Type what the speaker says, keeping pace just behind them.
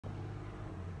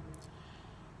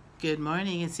Good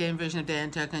morning. It's the AM version of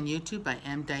Diane Talk on YouTube. I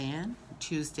am Diane.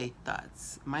 Tuesday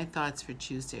thoughts. My thoughts for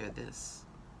Tuesday are this.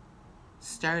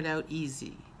 Start out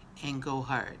easy and go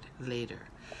hard later.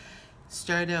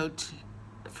 Start out,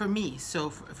 for me,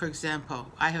 so for example,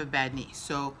 I have a bad knee,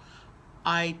 so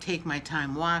I take my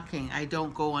time walking. I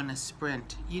don't go on a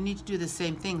sprint. You need to do the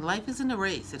same thing. Life isn't a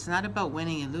race. It's not about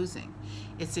winning and losing.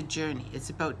 It's a journey. It's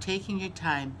about taking your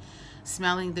time,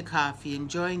 smelling the coffee,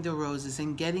 enjoying the roses,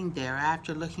 and getting there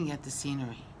after looking at the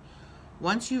scenery.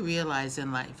 Once you realize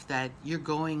in life that you're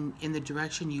going in the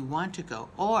direction you want to go,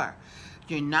 or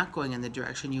you're not going in the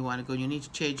direction you want to go, you need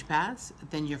to change paths,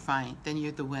 then you're fine. Then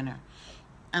you're the winner.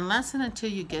 Unless and until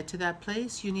you get to that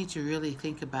place, you need to really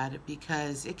think about it,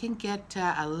 because it can get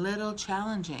a little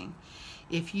challenging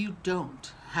if you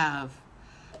don't have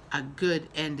a good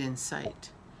end in sight.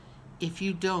 If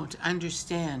you don't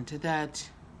understand that,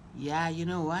 yeah, you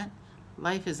know what?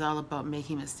 Life is all about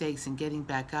making mistakes and getting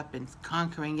back up and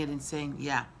conquering it and saying,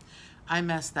 yeah, I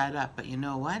messed that up, but you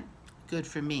know what? Good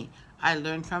for me. I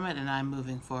learned from it and I'm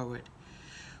moving forward.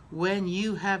 When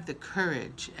you have the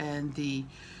courage and the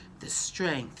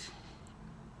strength,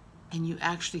 and you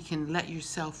actually can let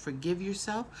yourself forgive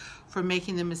yourself for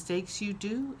making the mistakes you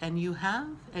do and you have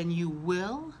and you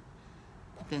will,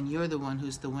 then you're the one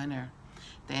who's the winner.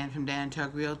 Diane from Diane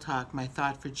Talk Real Talk. My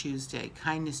thought for Tuesday: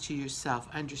 kindness to yourself.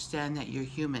 Understand that you're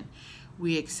human.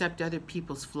 We accept other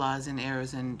people's flaws and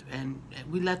errors, and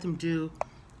we let them do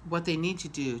what they need to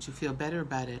do to feel better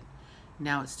about it.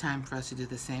 Now it's time for us to do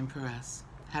the same for us.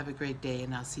 Have a great day,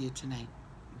 and I'll see you tonight.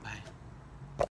 Bye.